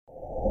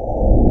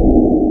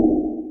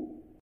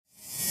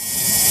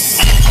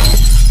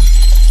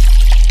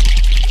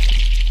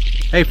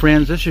Hey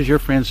friends, this is your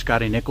friend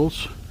Scotty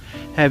Nichols.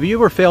 Have you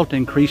ever felt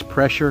increased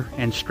pressure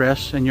and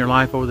stress in your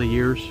life over the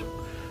years?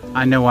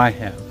 I know I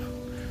have.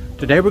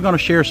 Today we're going to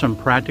share some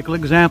practical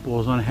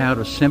examples on how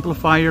to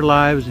simplify your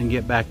lives and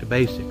get back to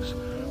basics.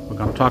 We're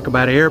going to talk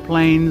about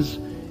airplanes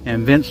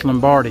and Vince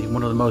Lombardi,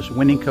 one of the most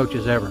winning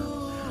coaches ever.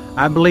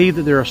 I believe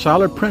that there are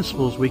solid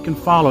principles we can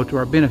follow to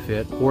our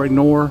benefit or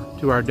ignore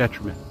to our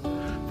detriment.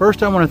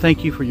 First, I want to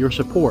thank you for your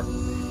support.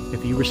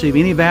 If you receive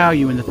any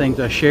value in the things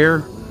I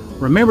share,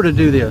 remember to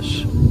do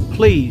this.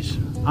 Please,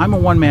 I'm a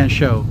one-man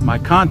show. My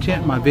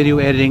content, my video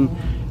editing,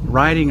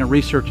 writing, and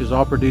research is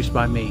all produced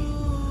by me.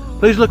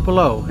 Please look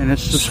below and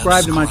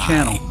subscribe to my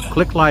channel.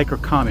 Click like or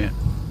comment.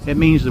 It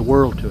means the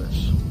world to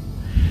us.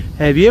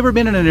 Have you ever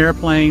been in an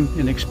airplane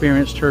and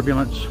experienced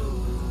turbulence?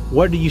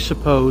 What do you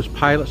suppose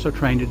pilots are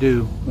trained to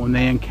do when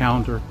they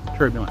encounter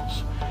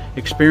turbulence?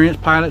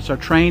 Experienced pilots are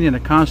trained in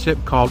a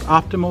concept called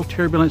optimal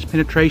turbulence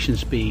penetration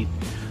speed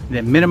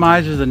that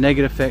minimizes the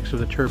negative effects of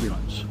the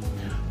turbulence.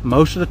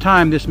 Most of the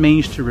time this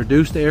means to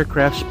reduce the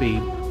aircraft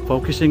speed,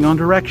 focusing on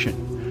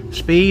direction.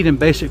 Speed and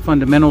basic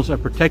fundamentals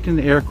of protecting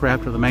the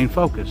aircraft are the main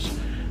focus.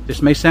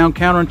 This may sound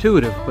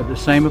counterintuitive, but the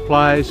same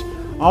applies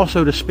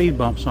also to speed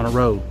bumps on a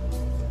road.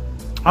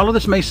 All of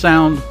this may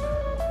sound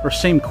or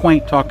seem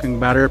quaint talking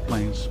about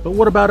airplanes, but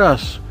what about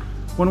us?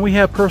 When we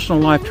have personal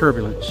life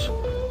turbulence,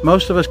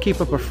 most of us keep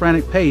up a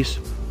frantic pace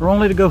or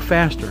only to go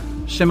faster,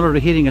 similar to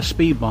hitting a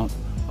speed bump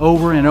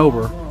over and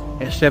over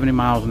at 70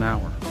 miles an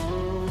hour.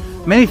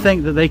 Many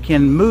think that they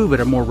can move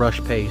at a more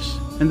rush pace,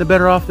 and the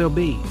better off they'll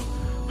be.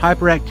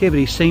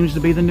 Hyperactivity seems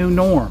to be the new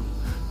norm.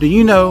 Do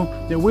you know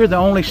that we're the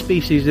only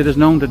species that is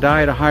known to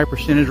die at a higher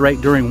percentage rate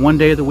during one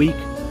day of the week,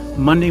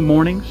 Monday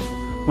mornings,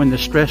 when the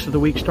stress of the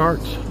week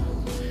starts?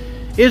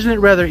 Isn't it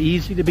rather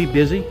easy to be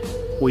busy?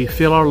 We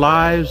fill our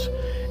lives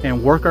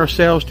and work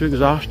ourselves to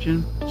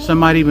exhaustion. Some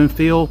might even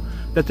feel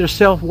that their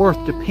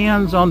self-worth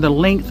depends on the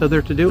length of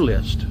their to-do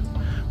list.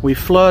 We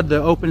flood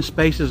the open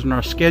spaces in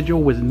our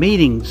schedule with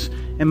meetings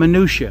and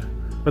minutiae.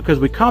 Because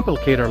we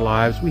complicate our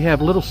lives, we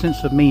have little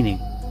sense of meaning.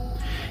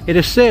 It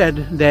is said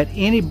that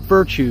any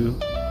virtue,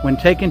 when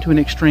taken to an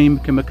extreme,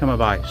 can become a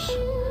vice.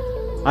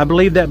 I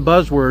believe that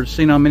buzzword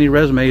seen on many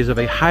resumes of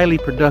a highly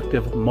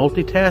productive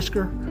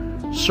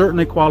multitasker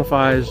certainly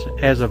qualifies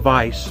as a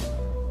vice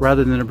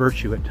rather than a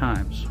virtue at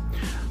times.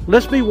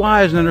 Let's be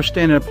wise and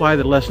understand and apply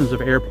the lessons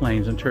of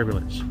airplanes and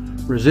turbulence.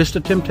 Resist the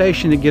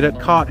temptation to get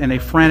caught in a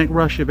frantic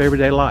rush of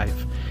everyday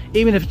life,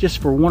 even if it's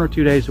just for 1 or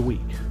 2 days a week.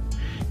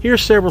 Here are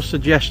several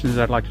suggestions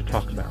I'd like to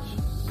talk about.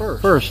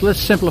 First, let's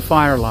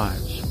simplify our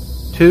lives.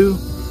 2,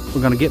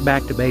 we're going to get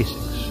back to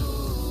basics.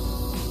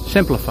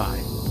 Simplify.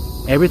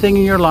 Everything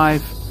in your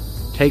life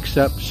takes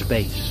up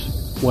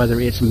space, whether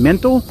it's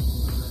mental,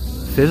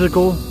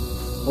 physical,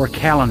 or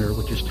calendar,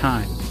 which is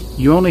time.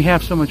 You only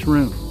have so much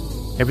room.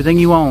 Everything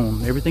you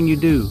own, everything you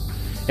do,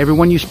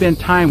 everyone you spend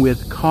time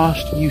with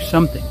costs you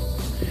something.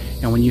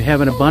 And when you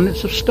have an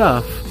abundance of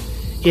stuff,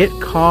 it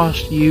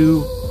costs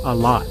you a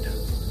lot.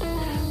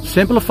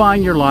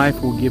 Simplifying your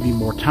life will give you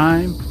more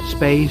time,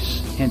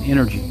 space, and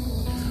energy.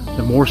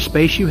 The more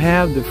space you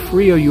have, the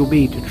freer you'll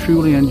be to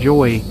truly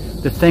enjoy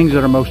the things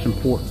that are most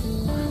important.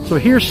 So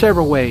here's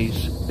several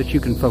ways that you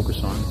can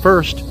focus on.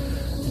 First,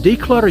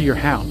 declutter your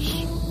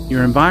house.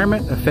 Your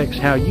environment affects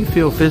how you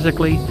feel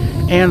physically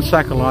and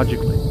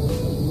psychologically.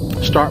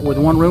 Start with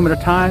one room at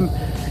a time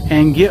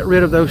and get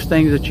rid of those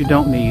things that you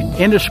don't need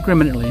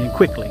indiscriminately and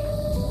quickly.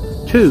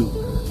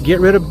 2,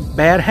 get rid of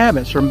bad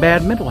habits or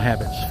bad mental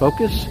habits.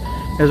 Focus,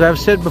 as I've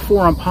said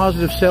before, on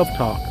positive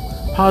self-talk,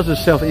 positive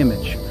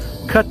self-image.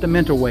 Cut the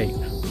mental weight.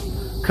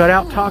 Cut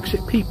out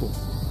toxic people.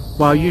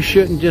 While you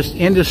shouldn't just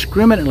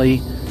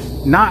indiscriminately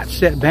not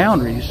set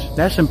boundaries,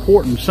 that's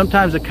important.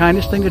 Sometimes the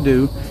kindest thing to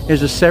do is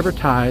to sever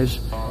ties.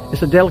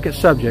 It's a delicate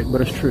subject,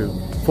 but it's true.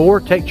 4,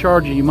 take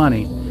charge of your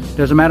money.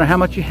 Doesn't matter how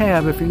much you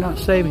have if you're not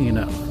saving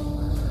enough.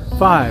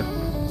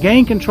 5,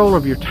 gain control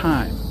of your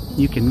time.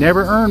 You can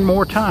never earn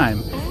more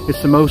time.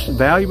 It's the most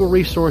valuable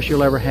resource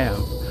you'll ever have.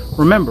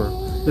 Remember,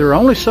 there are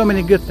only so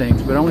many good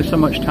things, but only so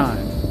much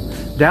time.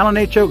 Dallin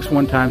H. Oaks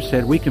one time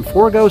said, we can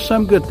forego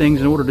some good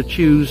things in order to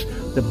choose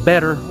the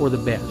better or the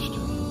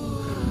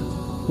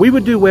best. We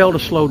would do well to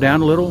slow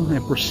down a little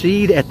and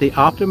proceed at the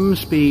optimum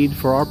speed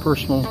for our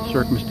personal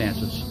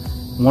circumstances.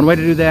 One way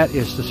to do that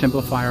is to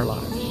simplify our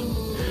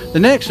lives. The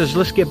next is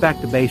let's get back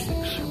to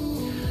basics.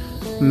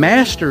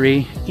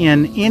 Mastery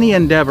in any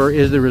endeavor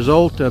is the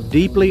result of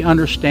deeply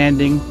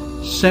understanding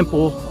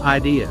simple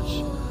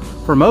ideas.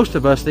 For most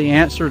of us, the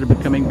answer to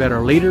becoming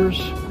better leaders,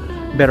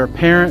 better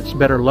parents,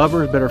 better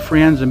lovers, better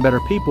friends, and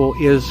better people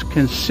is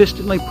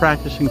consistently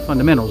practicing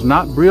fundamentals,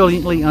 not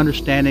brilliantly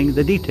understanding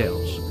the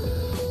details.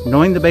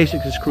 Knowing the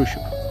basics is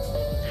crucial.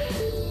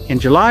 In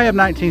July of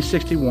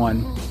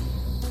 1961,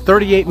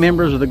 38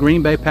 members of the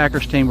Green Bay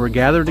Packers team were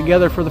gathered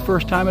together for the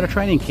first time at a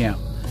training camp.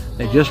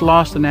 They just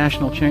lost the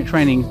national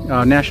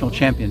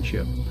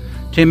championship.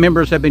 10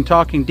 members had been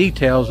talking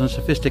details and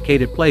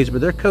sophisticated plays, but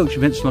their coach,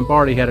 Vince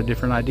Lombardi, had a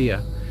different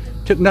idea.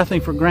 Took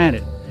nothing for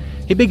granted.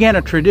 He began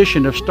a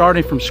tradition of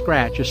starting from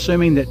scratch,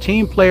 assuming that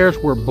team players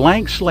were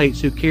blank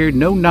slates who carried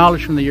no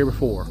knowledge from the year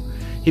before.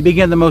 He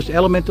began the most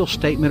elemental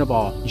statement of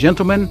all.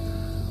 Gentlemen,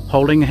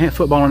 holding a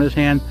football in his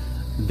hand,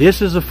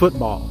 this is a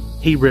football.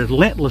 He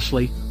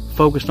relentlessly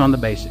focused on the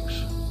basics.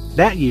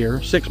 That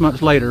year, 6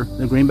 months later,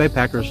 the Green Bay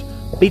Packers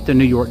beat the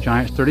New York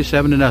Giants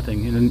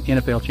 37-0 in an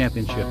NFL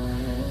championship.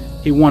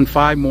 He won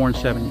 5 more in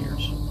 7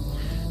 years.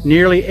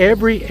 Nearly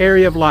every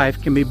area of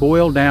life can be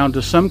boiled down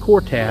to some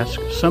core task,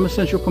 some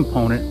essential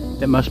component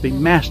that must be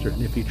mastered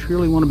if you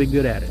truly want to be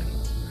good at it.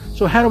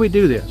 So how do we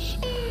do this?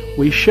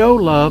 We show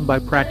love by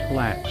practical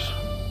acts.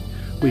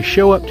 We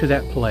show up to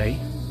that play.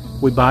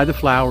 We buy the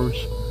flowers.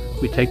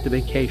 We take the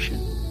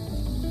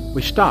vacation.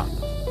 We stop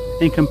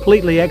and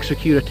completely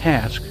execute a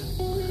task.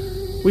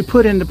 We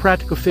put in the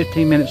practical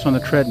 15 minutes on the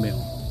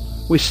treadmill.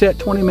 We set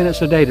 20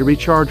 minutes a day to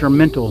recharge our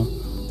mental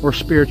or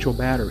spiritual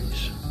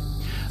batteries.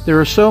 There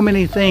are so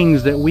many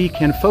things that we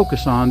can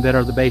focus on that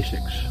are the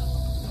basics.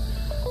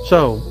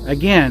 So,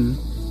 again,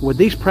 with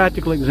these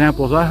practical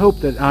examples, I hope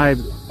that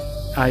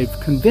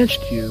I've convinced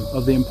you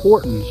of the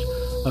importance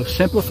of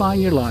simplifying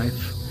your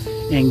life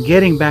and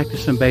getting back to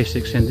some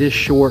basics in this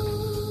short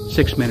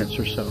 6 minutes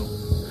or so.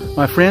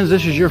 My friends,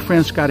 this is your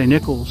friend Scotty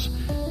Nichols,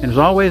 and as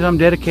always, I'm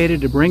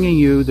dedicated to bringing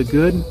you the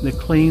good, the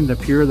clean, the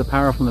pure, the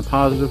powerful, and the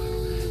positive,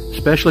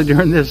 especially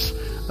during this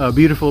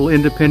beautiful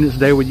Independence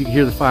Day when you can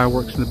hear the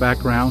fireworks in the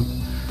background.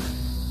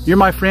 You're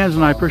my friends,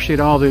 and I appreciate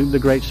all the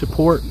great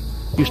support.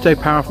 You stay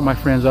powerful, my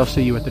friends. I'll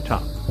see you at the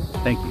top.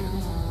 Thank you.